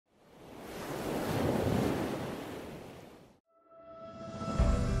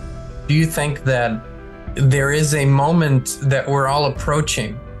Do you think that there is a moment that we're all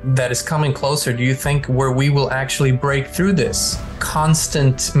approaching that is coming closer, do you think, where we will actually break through this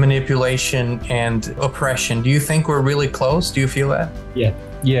constant manipulation and oppression? Do you think we're really close? Do you feel that?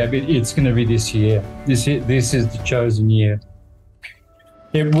 Yeah, but it's going to be this year. This is the chosen year.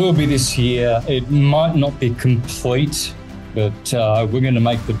 It will be this year. It might not be complete, but we're going to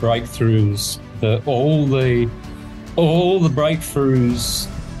make the breakthroughs, all the breakthroughs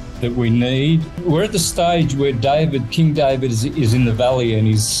that we need. We're at the stage where King David is in the valley and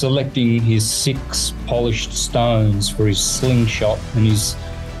he's selecting his 6 polished stones for his slingshot, and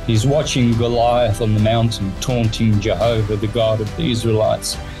he's watching Goliath on the mountain taunting Jehovah, the God of the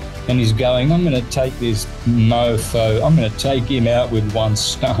Israelites. And he's going, I'm going to take this mofo, I'm going to take him out with 1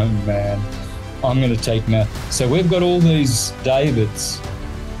 stone, man. I'm going to take him out. So we've got all these Davids,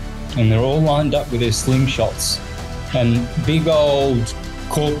 and they're all lined up with their slingshots, and big old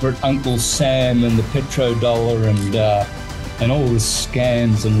corporate Uncle Sam and the petrodollar and all the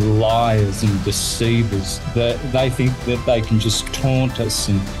scams and liars and deceivers, that they think that they can just taunt us,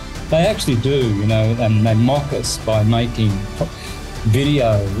 and they actually do, you know, and they mock us by making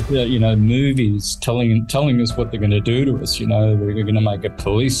video, you know, movies telling us what they're going to do to us. You know, they're going to make a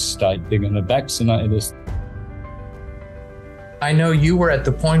police state, they're going to vaccinate us. I know you were at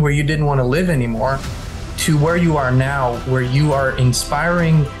the point where you didn't want to live anymore, to where you are now, where you are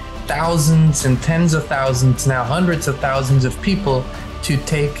inspiring thousands and tens of thousands, now hundreds of thousands of people to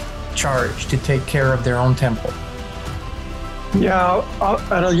take charge, to take care of their own temple. Yeah,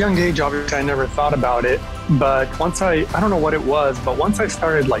 at a young age, obviously, I never thought about it. But once I don't know what it was, but once I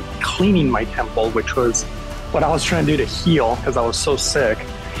started like cleaning my temple, which was what I was trying to do to heal because I was so sick,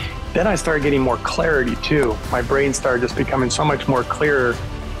 then I started getting more clarity too. My brain started just becoming so much more clearer.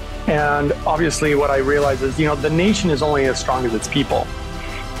 And obviously what I realized is, you know, the nation is only as strong as its people.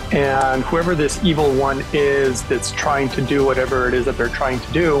 And whoever this evil one is that's trying to do whatever it is that they're trying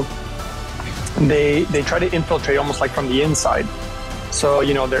to do, they try to infiltrate almost like from the inside. So,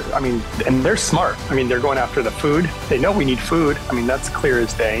 you know, they're smart. I mean, they're going after the food. They know we need food. I mean, that's clear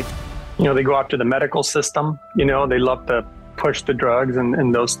as day. You know, they go after the medical system. You know, they love to push the drugs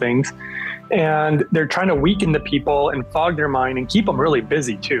and those things. And they're trying to weaken the people and fog their mind and keep them really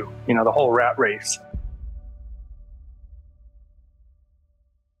busy too. You know, the whole rat race.